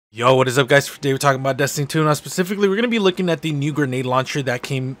Yo, what is up, guys? Today we're talking about Destiny 2. Now, specifically, we're going to be looking at the new grenade launcher that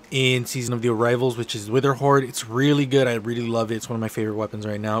came in Season of the Arrivals, which is Witherhoard. It's really good. I really love it. It's one of my favorite weapons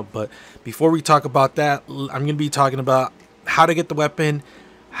right now. But before we talk about that, I'm going to be talking about how to get the weapon,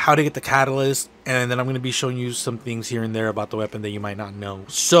 how to get the catalyst, and then I'm going to be showing you some things here and there about the weapon that you might not know.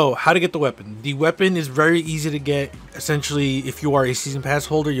 So, how to get the weapon. The weapon is very easy to get. Essentially, if you are a Season Pass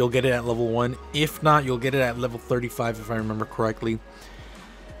holder, you'll get it at level 1. If not, you'll get it at level 35, if I remember correctly.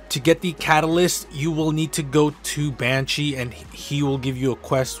 To get the catalyst, you will need to go to Banshee and he will give you a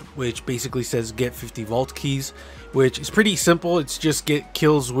quest which basically says get 50 vault keys, which is pretty simple. It's just get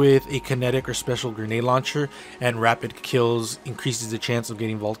kills with a kinetic or special grenade launcher, and rapid kills increases the chance of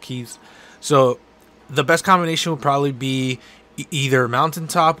getting vault keys. So the best combination would probably be either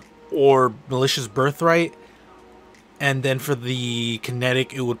Mountaintop or Malicious Birthright, and then for the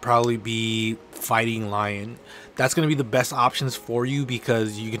kinetic it would probably be Fighting Lion. That's going to be the best options for you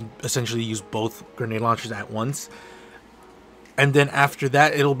because you can essentially use both grenade launchers at once. And then after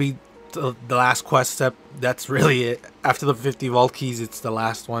that, it'll be the last quest step. That's really it. After the 50 vault keys, it's the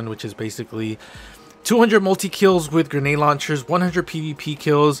last one, which is basically 200 multi-kills with grenade launchers, 100 PvP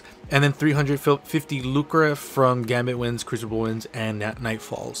kills, and then 350 Lucra from Gambit Winds, Crucible Winds, and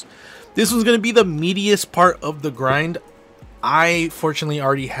Nightfalls. This was going to be the meatiest part of the grind. I fortunately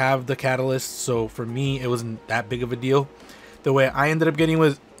already have the catalyst, so for me it wasn't that big of a deal. The way I ended up getting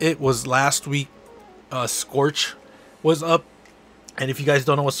was last week. Scorch was up, and if you guys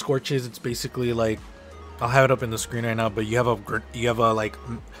don't know what Scorch is, it's basically like, I'll have it up in the screen right now, but you have a like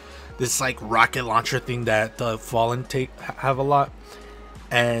this like rocket launcher thing that the Fallen have a lot,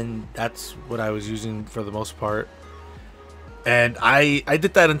 and that's what I was using for the most part. And I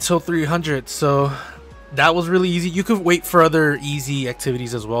did that until 300, so that was really easy. You could wait for other easy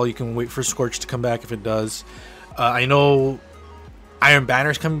activities as well. You can wait for Scorch to come back if it does. I know Iron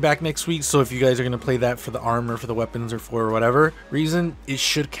Banner's coming back next week, so if you guys are going to play that for the armor, for the weapons, or for whatever reason, it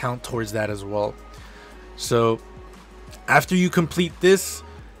should count towards that as well. So after you complete this,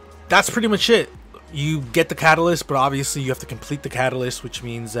 that's pretty much it. You get the catalyst, but obviously you have to complete the catalyst, which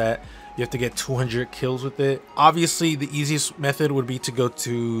means that you have to get 200 kills with it. Obviously, the easiest method would be to go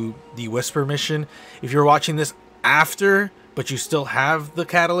to the Whisper mission. If you're watching this after, but you still have the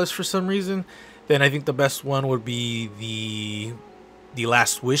catalyst for some reason, then I think the best one would be the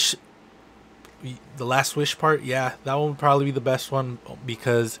Last Wish. The Last Wish part, yeah, that one would probably be the best one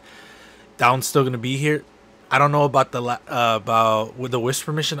because that one's still gonna be here. I don't know about with the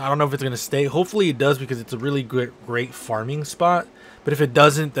Whisper mission. I don't know if it's gonna stay. Hopefully it does because it's a really great farming spot. But if it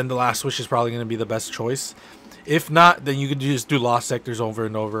doesn't, then the Last Wish is probably going to be the best choice. If not, then you could just do Lost Sectors over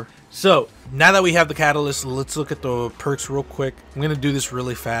and over. So, now that we have the catalyst, let's look at the perks real quick. I'm going to do this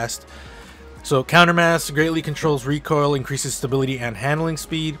really fast. So, Countermass greatly controls recoil, increases stability and handling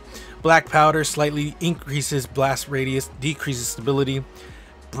speed. Black Powder slightly increases blast radius, decreases stability.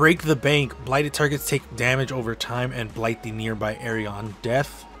 Break the Bank, blighted targets take damage over time and blight the nearby area on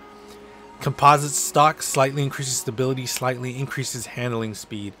death. Composite Stock slightly increases stability, slightly increases handling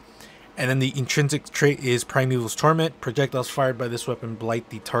speed. And then the intrinsic trait is Primeval's Torment. Projectiles fired by this weapon blight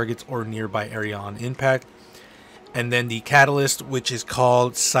the targets or nearby area on impact. And then the catalyst, which is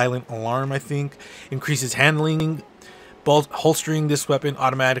called Silent Alarm, I think, increases handling. Holstering this weapon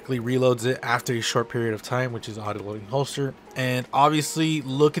automatically reloads it after a short period of time, which is auto-loading holster. And obviously,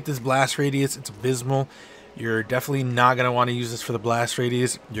 look at this blast radius. It's abysmal. You're definitely not going to want to use this for the blast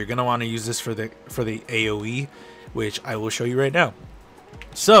radius. You're going to want to use this for the AoE, which I will show you right now.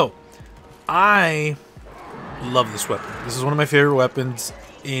 So, I love this weapon. This is one of my favorite weapons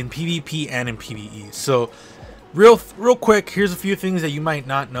in PvP and in PvE. So, real quick, here's a few things that you might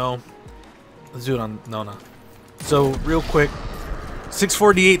not know. Let's do it on no. So, real quick,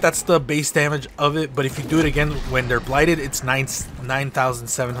 648, that's the base damage of it. But if you do it again when they're blighted, it's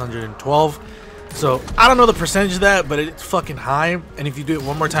 9,712. So, I don't know the percentage of that, but it's fucking high. And if you do it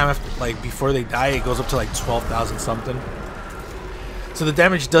one more time after, like, before they die, it goes up to like 12,000 something. So the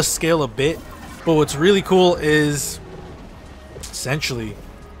damage does scale a bit. But what's really cool is, essentially,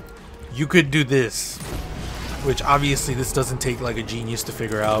 you could do this. Which, obviously, this doesn't take like a genius to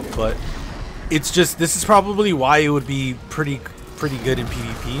figure out. But it's just, this is probably why it would be pretty good in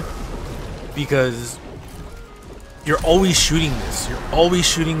PvP. Because you're always shooting this. You're always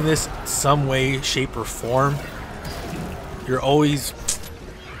shooting this some way, shape, or form. You're always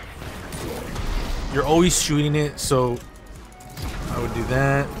shooting it. So I would do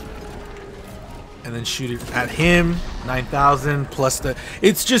that, and then shoot it at him. 9,000 plus the.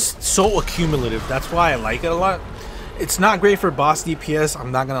 It's just so accumulative. That's why I like it a lot. It's not great for boss DPS,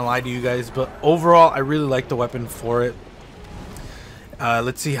 I'm not gonna lie to you guys, but overall I really like the weapon for it.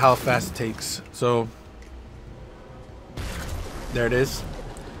 Let's see how fast it takes. So there it is.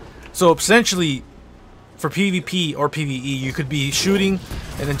 So essentially, for PvP or PvE, you could be shooting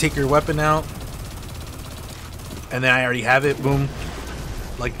and then take your weapon out, and then I already have it. Boom,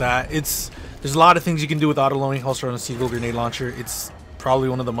 like that. There's a lot of things you can do with auto-loading holster on a single grenade launcher. It's probably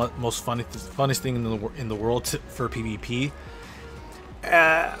one of the most funnest thing in the world for PvP.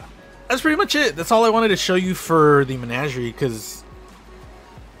 That's pretty much it. That's all I wanted to show you for the menagerie, because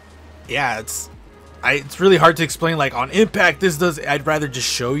yeah, it's really hard to explain. Like on impact, this does. I'd rather just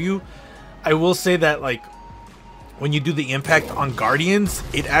show you. I will say that like when you do the impact on guardians,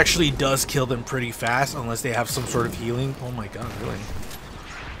 it actually does kill them pretty fast unless they have some sort of healing. Oh my god, really?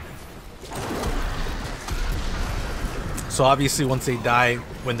 So obviously once they die,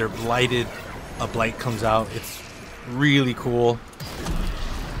 when they're blighted, a blight comes out. It's really cool.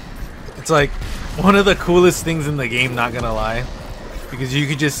 It's like one of the coolest things in the game, not gonna lie, because you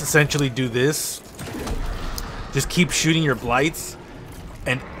could just essentially do this, just keep shooting your blights,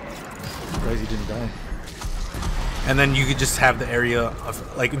 and surprised he didn't die. And then you could just have the area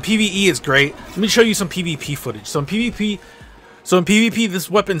of, like, in PvE it's great. Let me show you some PvP footage. So in PvP this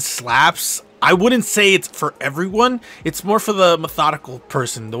weapon slaps. I wouldn't say it's for everyone. It's more for the methodical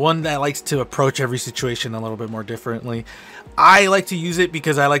person, the one that likes to approach every situation a little bit more differently. I like to use it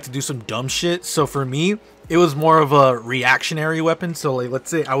because I like to do some dumb shit. So for me, it was more of a reactionary weapon. So like, let's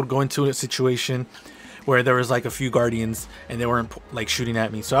say I would go into a situation where there was like a few guardians and they weren't like shooting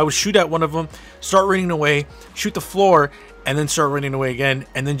at me. So I would shoot at one of them, start running away, shoot the floor, and then start running away again,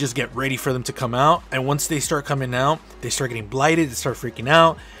 and then just get ready for them to come out. And once they start coming out, they start getting blighted, they start freaking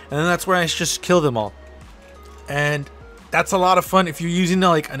out, and then that's where I just kill them all. And that's a lot of fun. If you're using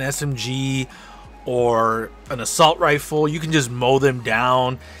like an SMG or an assault rifle, you can just mow them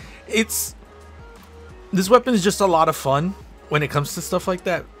down. This weapon is just a lot of fun when it comes to stuff like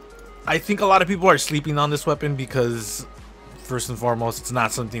that. I think a lot of people are sleeping on this weapon because first and foremost, it's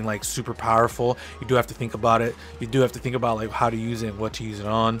not something like super powerful. You do have to think about it. You do have to think about like how to use it and what to use it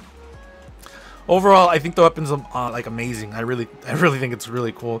on. Overall, I think the weapon's like amazing. I really think it's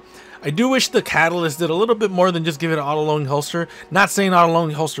really cool. I do wish the catalyst did a little bit more than just give it an auto-loading holster. Not saying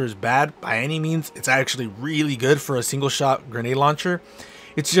auto-loading holster is bad by any means. It's actually really good for a single shot grenade launcher.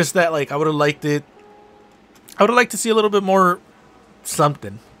 It's just that like I would have liked it. I would have liked to see a little bit more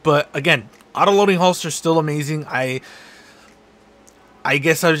something. But again, auto-loading holster is still amazing. I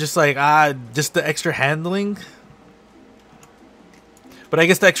guess I was just like, just the extra handling. But I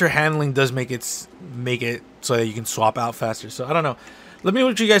guess the extra handling does make it so that you can swap out faster. So I don't know. Let me know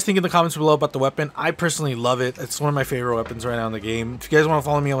what you guys think in the comments below about the weapon. I personally love it. It's one of my favorite weapons right now in the game. If you guys want to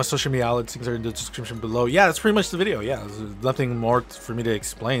follow me on my social media outlets, things are in the description below. Yeah, that's pretty much the video. Yeah, there's nothing more for me to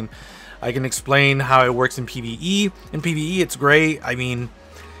explain. I can explain how it works in PvE. In PvE, it's great. I mean,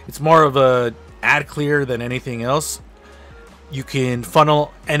 it's more of a ad clear than anything else. You can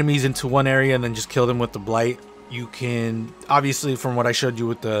funnel enemies into one area and then just kill them with the blight. You can, obviously, from what I showed you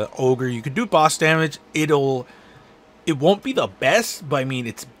with the ogre, you can do boss damage. It won't be the best, but I mean,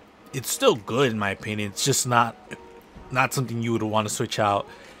 it's still good in my opinion. It's just not something you would want to switch out.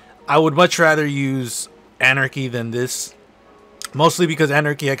 I would much rather use Anarchy than this, mostly because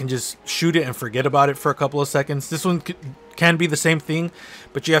Anarchy I can just shoot it and forget about it for a couple of seconds. This one can be the same thing,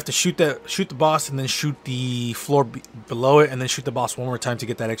 but you have to shoot the boss and then shoot the floor below it and then shoot the boss one more time to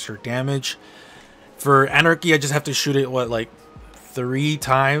get that extra damage. For Anarchy, I just have to shoot it like 3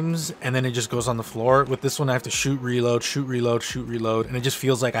 times and then it just goes on the floor. With this one, I have to shoot, reload, shoot, reload, shoot, reload, and it just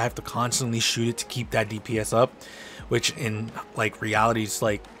feels like I have to constantly shoot it to keep that DPS up, which in like reality is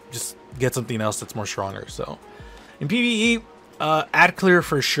like just get something else that's more stronger. So in PvE, ad clear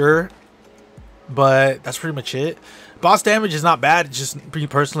for sure, but that's pretty much it. Boss damage is not bad. It's just, me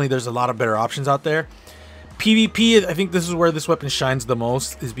personally, there's a lot of better options out there. PvP, I think this is where this weapon shines the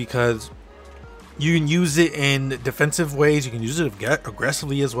most, is because you can use it in defensive ways. You can use it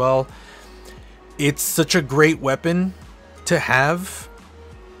aggressively as well. It's such a great weapon to have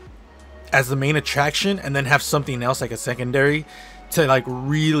as the main attraction and then have something else like a secondary to like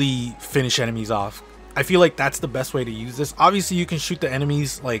really finish enemies off. I feel like that's the best way to use this. Obviously, you can shoot the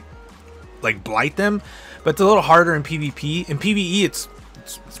enemies like blight them, but it's a little harder in PvP. In PvE, it's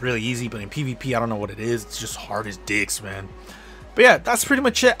really easy, but in PvP, I don't know what it is. It's just hard as dicks, man. But yeah, that's pretty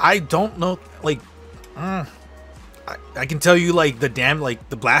much it. I don't know, like, I can tell you like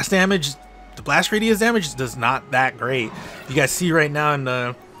the blast damage, the blast radius damage does not that great. You guys see right now in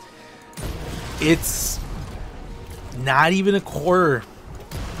the, it's not even a quarter.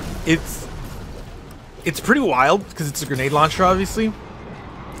 It's pretty wild because it's a grenade launcher, obviously.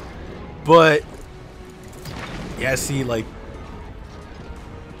 But yeah, see, like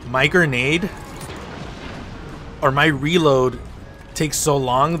my grenade or my reload takes so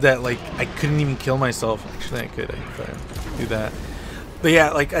long that like I couldn't even kill myself. Actually, I could if I do that. But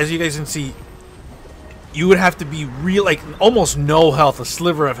yeah, like as you guys can see, you would have to be real, like almost no health, a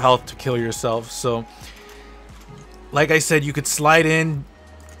sliver of health to kill yourself. So like I said, you could slide in,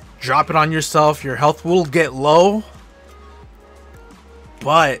 drop it on yourself. Your health will get low,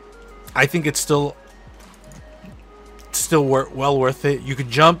 but I think it's still well worth it. You could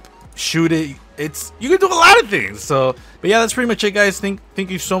jump, shoot it. You can do a lot of things. So, but yeah, that's pretty much it, guys. Thank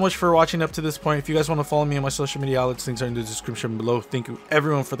you so much for watching up to this point. If you guys want to follow me on my social media outlets, links are in the description below. Thank you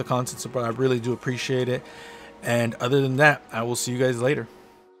everyone for the constant support. I really do appreciate it. And other than that, I will see you guys later.